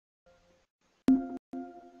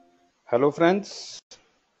Hello friends,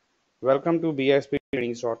 welcome to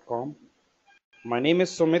bixptrainings.com. My name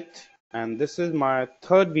is Sumit and this is my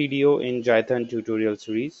third video in Jython tutorial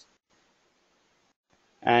series.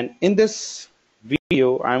 And in this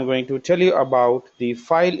video, I'm going to tell you about the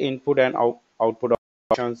file input and output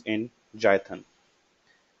operations in Jython.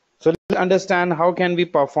 So let's understand how can we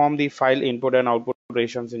perform the file input and output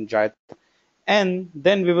operations in Jython. And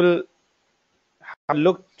then we will have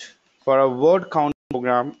looked for a word count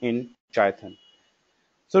program in Jython.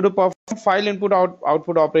 So to perform file input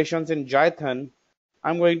output operations in Jython,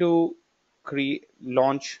 I'm going to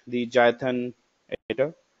launch the Jython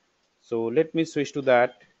editor. So let me switch to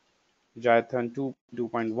that, Jython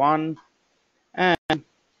 2.1 and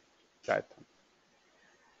Jython.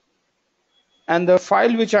 And the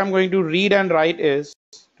file which I'm going to read and write is,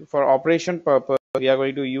 for operation purpose, we are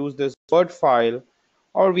going to use this word file,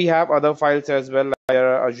 or we have other files as well, like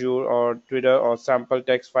Azure or Twitter, or sample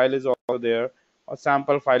text file is also there, or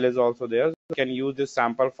sample file is also there. So you can use this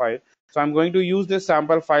sample file. So I'm going to use this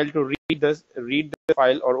sample file to read the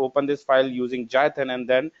file or open this file using Jython, and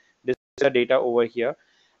then display the data over here.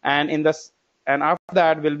 And after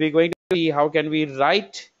that, we'll be going to see how can we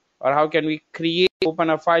write, or how can we open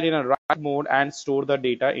a file in a write mode and store the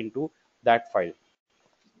data into that file.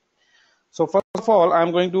 So first of all,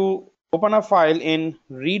 I'm going to open a file in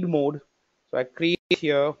read mode. So I create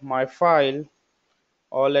here my file,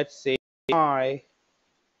 or let's say my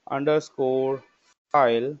underscore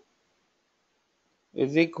file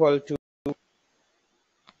is equal to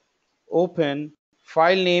open.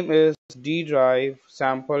 File name is ddrive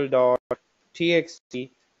sample.txt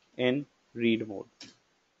in read mode.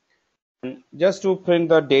 And just to print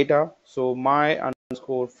the data, so my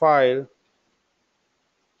underscore file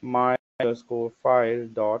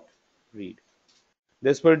dot read.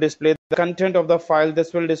 This will display the content of the file.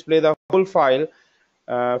 This will display the whole file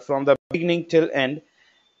from the beginning till end.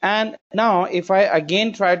 And now if I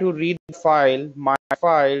again try to read the file, my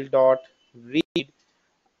file dot read,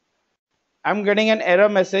 I'm getting an error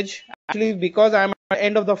message actually because I'm at the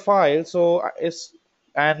end of the file. So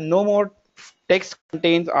and no more text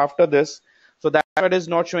contains after this. So that's why it is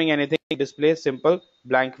not showing anything. It displays simple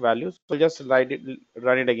blank values. So just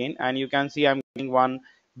run it again, and you can see I'm getting one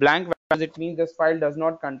blank value. It means this file does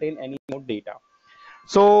not contain any more data.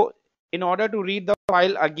 So in order to read the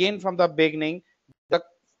file again from the beginning, the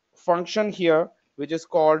function here, which is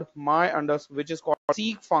called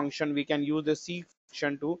seek function, we can use the seek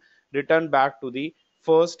function to return back to the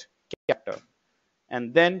first character.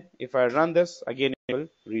 And then if I run this again, it will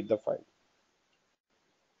read the file.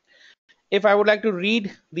 If I would like to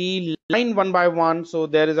read the line one by one, so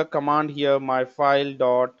there is a command here, my file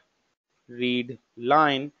dot read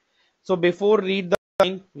line. So before read the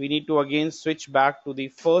line, we need to again switch back to the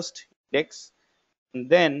first index, and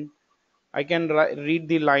then I can read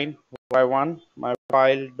the line one by one, my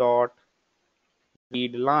file dot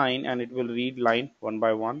read line, and it will read line one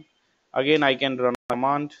by one. Again, I can run a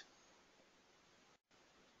command,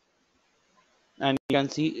 and you can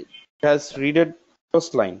see it has read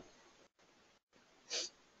first line.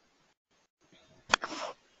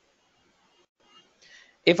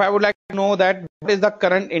 If I would like to know that what is the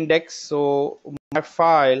current index, so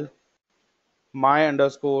my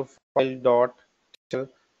underscore file dot title,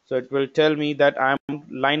 so it will tell me that I'm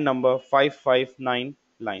line number 559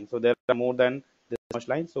 line. So there are more than this much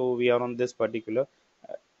line, so we are on this particular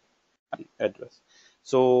address.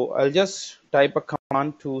 So I'll just type a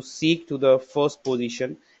command to seek to the first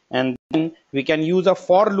position, and then we can use a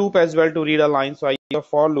for loop as well to read a line. So I use a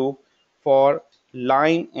for loop for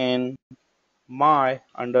line in my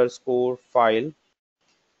underscore file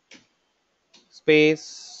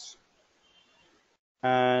space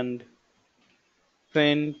and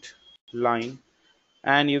print line,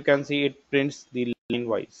 and you can see it prints the line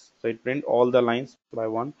wise. So it prints all the lines by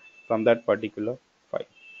one from that particular file.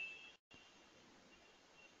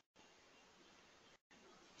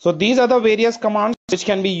 So these are the various commands which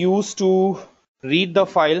can be used to read the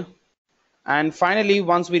file. And finally,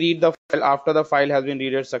 once we read the file, after the file has been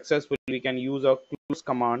read successfully, we can use a close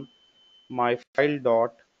command, my file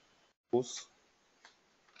dot close.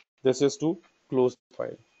 This is to close the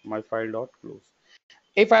file, my file dot close.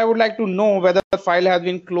 If I would like to know whether the file has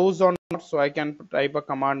been closed or not, so I can type a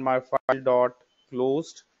command, my file dot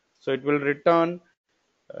closed. So it will return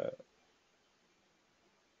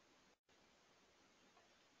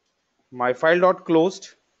my file dot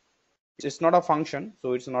closed. It's not a function,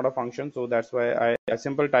 so it's not a function. So that's why I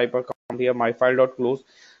simple type a command here, my file dot close.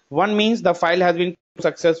 One means the file has been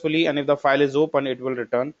successfully, and if the file is open, it will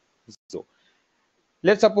return 0.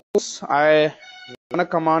 Let's suppose I run a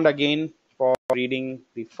command again for reading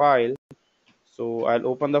the file. So I'll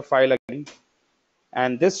open the file again,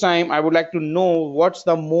 and this time I would like to know what's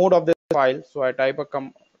the mode of this file. So I type a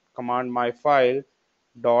command my file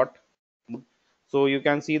dot. So you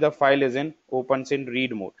can see the file is in opens in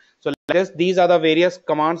read mode. So like this, these are the various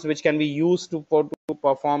commands which can be used to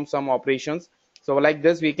perform some operations. So like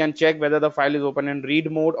this, we can check whether the file is open in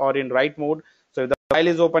read mode or in write mode. So if the file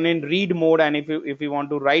is open in read mode, and if you want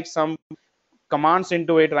to write some commands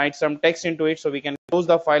into it, write some text into it, so we can close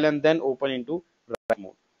the file and then open into write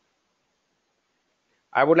mode.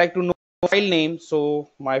 I would like to know file name. So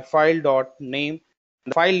my file dot name,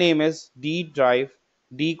 the file name is d drive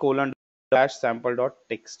d colon dash sample dot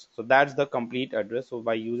text. So that's the complete address. So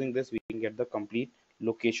by using this, we can get the complete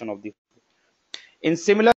location of the. In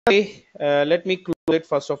similar way, let me close it.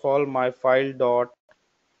 First of all, my file dot,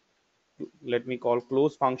 let me call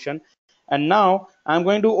close function, and now I'm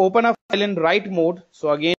going to open a file in write mode.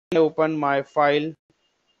 So again, I open my file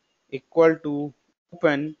equal to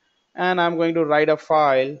open, and I'm going to write a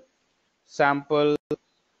file sample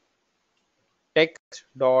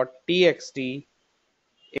text.txt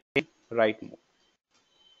in write mode.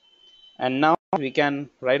 And now we can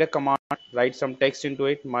write a command, write some text into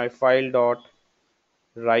it. My file dot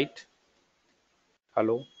write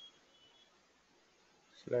hello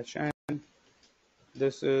slash n.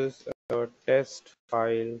 This is a test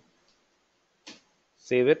file.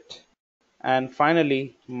 Save it. And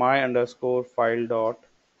finally, my underscore file dot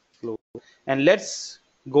close. And let's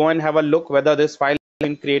go and have a look whether this file has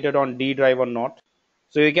been created on D drive or not.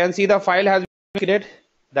 So you can see the file has been created.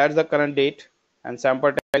 That's the current date, and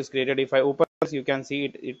sample tag is created. If I open this, you can see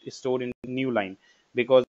it is stored in new line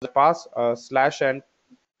because the pass slash n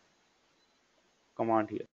command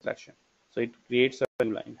here slash n. So it creates a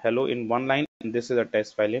new line, hello in one line, and this is a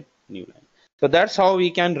test file in new line. So that's how we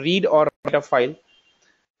can read or write a file.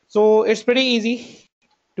 So it's pretty easy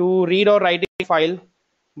to read or write a file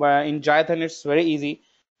in Jython. It's very easy.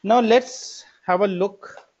 Now let's have a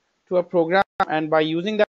look to a program, and by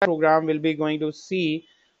using that program, we'll be going to see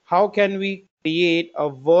how can we create a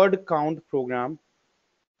word count program.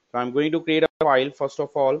 So I'm going to create a file first of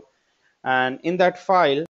all, and in that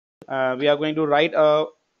file, we are going to write a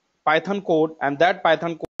Python code, and that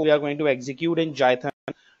Python code we are going to execute in Jython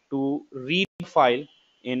to read the file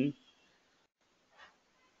in.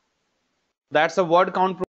 That's a word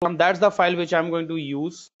count program. That's the file which I'm going to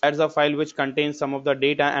use. That's the file which contains some of the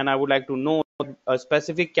data, and I would like to know a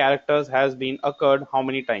specific characters has been occurred how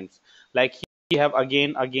many times. Like here we have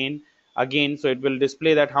again, again, again. So it will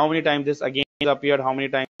display that how many times this again has appeared, how many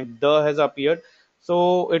times the has appeared.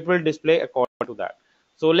 So it will display according to that.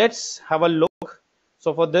 So let's have a look.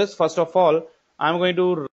 So for this, first of all, I'm going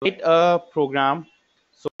to write a program.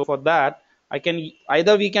 So for that, I can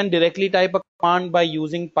either we can directly type a command by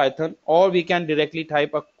using Python, or we can directly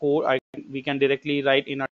type a code. We can directly write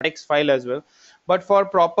in a text file as well. But for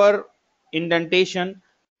proper indentation,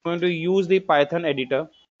 I'm going to use the Python editor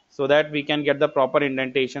so that we can get the proper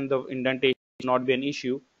indentation. The indentation will not be an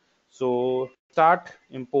issue. So start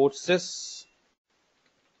import sys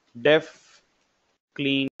def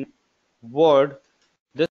clean word.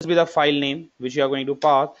 This will be the file name which you are going to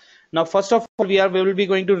pass. Now first of all, we will be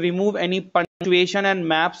going to remove any punctuation and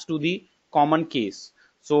maps to the common case.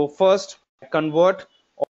 So first convert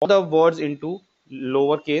all the words into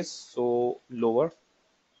lowercase. So lower,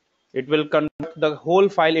 it will convert the whole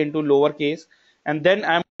file into lowercase, and then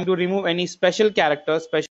I'm going to remove any special characters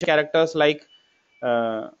like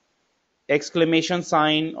exclamation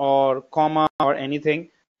sign or comma or anything.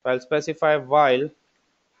 I'll specify while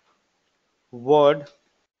word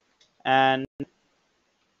and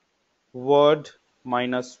word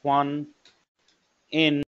 -1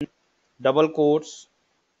 in double quotes,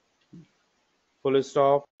 full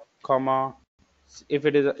stop, comma. If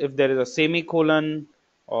there is a semicolon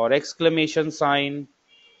or exclamation sign,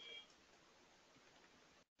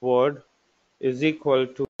 word is equal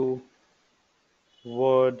to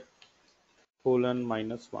word colon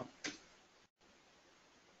 -1.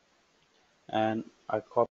 And I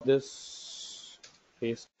copy this,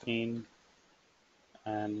 paste in,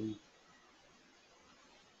 and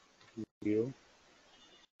 0.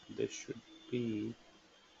 This should be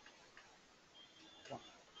 1.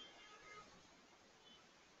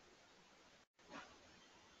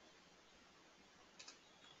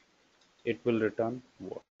 It will return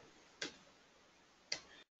word.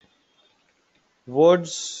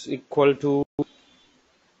 Words equal to,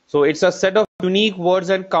 so it's a set of unique words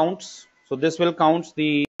and counts. So this will count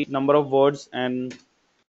the number of words and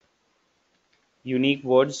unique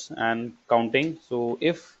words and counting. So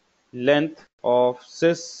if length of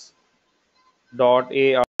sys dot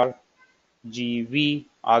ar argv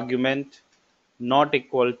argument not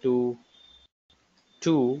equal to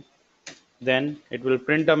 2, then it will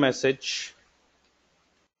print a message,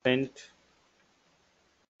 print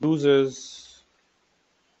uses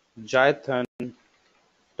Jython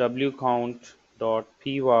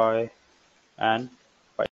wcount.py and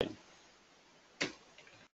Python.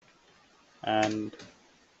 And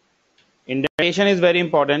indentation is very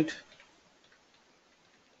important,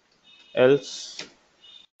 else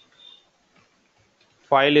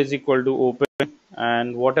file is equal to open,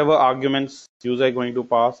 and whatever arguments user is going to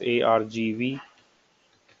pass argv1,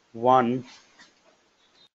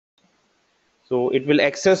 so it will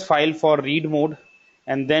access file for read mode,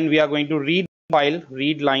 and then we are going to read file,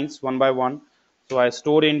 read lines one by one. So I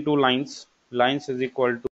store into lines, lines is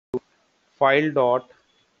equal to file dot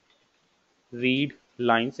read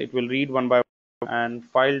lines, it will read one by one, and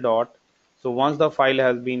file dot, so once the file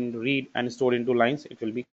has been read and stored into lines, it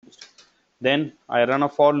will be closed. Then I run a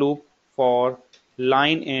for loop for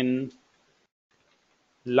line in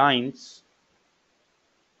lines,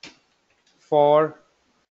 for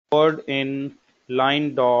word in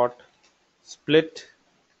line dot split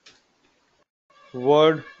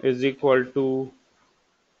word is equal to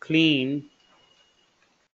clean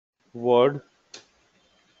word,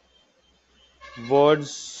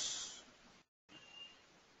 words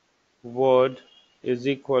word is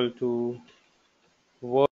equal to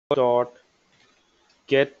word dot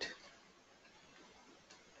get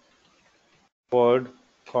word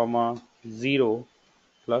comma 0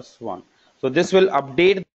 plus 1. So this will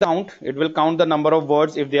update the count, it will count the number of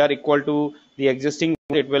words. If they are equal to the existing,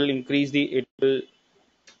 it will increase the, it will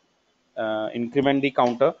increment the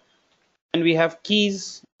counter. And we have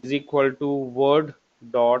keys is equal to word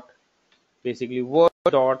dot, basically word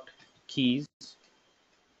dot keys,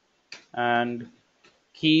 and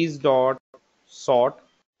keys dot sort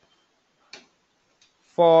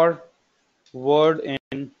for word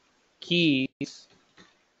in keys,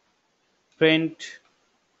 print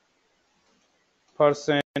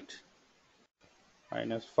percent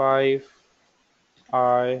minus 5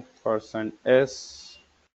 I percent s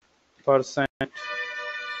percent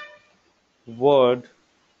word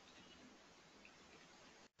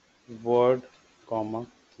comma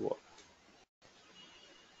word.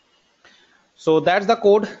 So that's the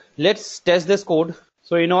code. Let's test this code.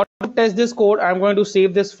 So in order to test this code, I'm going to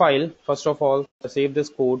save this file. First of all, save this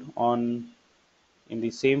code on in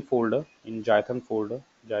the same folder, in Jython folder,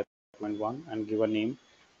 Jython1, and give a name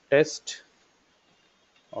test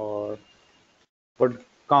or word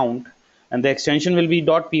count, and the extension will be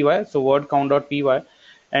 .py, so word count.py,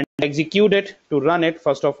 and execute it. To run it,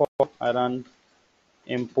 first of all I run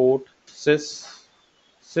import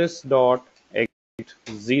sys dot exit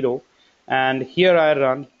 0, and here I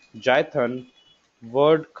run Jython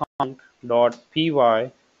word count dot py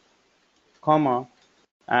comma,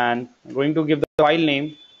 and I'm going to give the file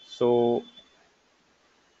name. So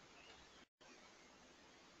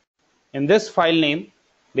in this file name,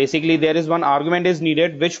 basically there is one argument is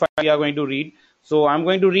needed, which file we are going to read. So I'm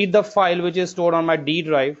going to read the file which is stored on my D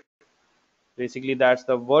drive. Basically that's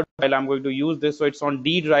the word file. I'm going to use this, so it's on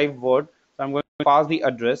D drive word. So I'm going to pass the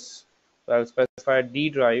address. So I'll specify D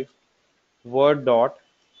drive word dot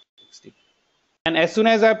txt. And as soon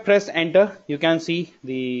as I press enter, you can see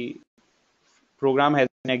the program has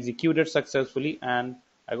been executed successfully, and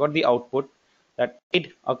I got the output that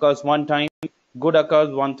it occurs one time, good occurs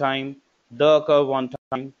one time, the occurs one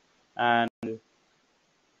time, and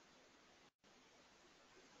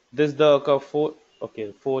this the occur four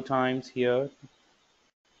times here,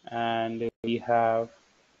 and we have,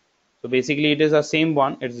 so basically it is the same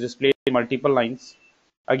one, it's displayed in multiple lines,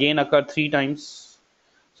 again occur 3 times.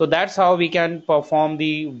 So that's how we can perform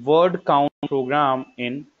the word count program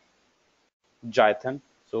in Jython.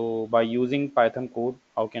 So by using Python code,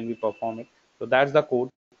 how can we perform it? So that's the code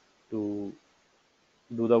to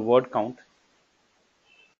do the word count.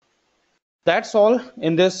 That's all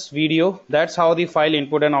in this video. That's how the file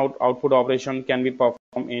input and output operation can be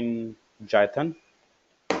performed in Jython.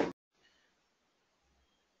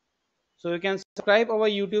 So you can subscribe our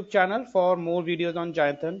YouTube channel for more videos on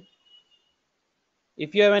Jython.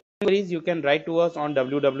 If you have any queries, you can write to us on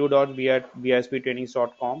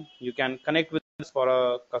www.bisptrainings.com. You can connect with us for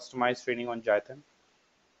a customized training on Jython.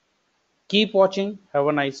 Keep watching. Have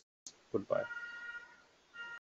a nice goodbye.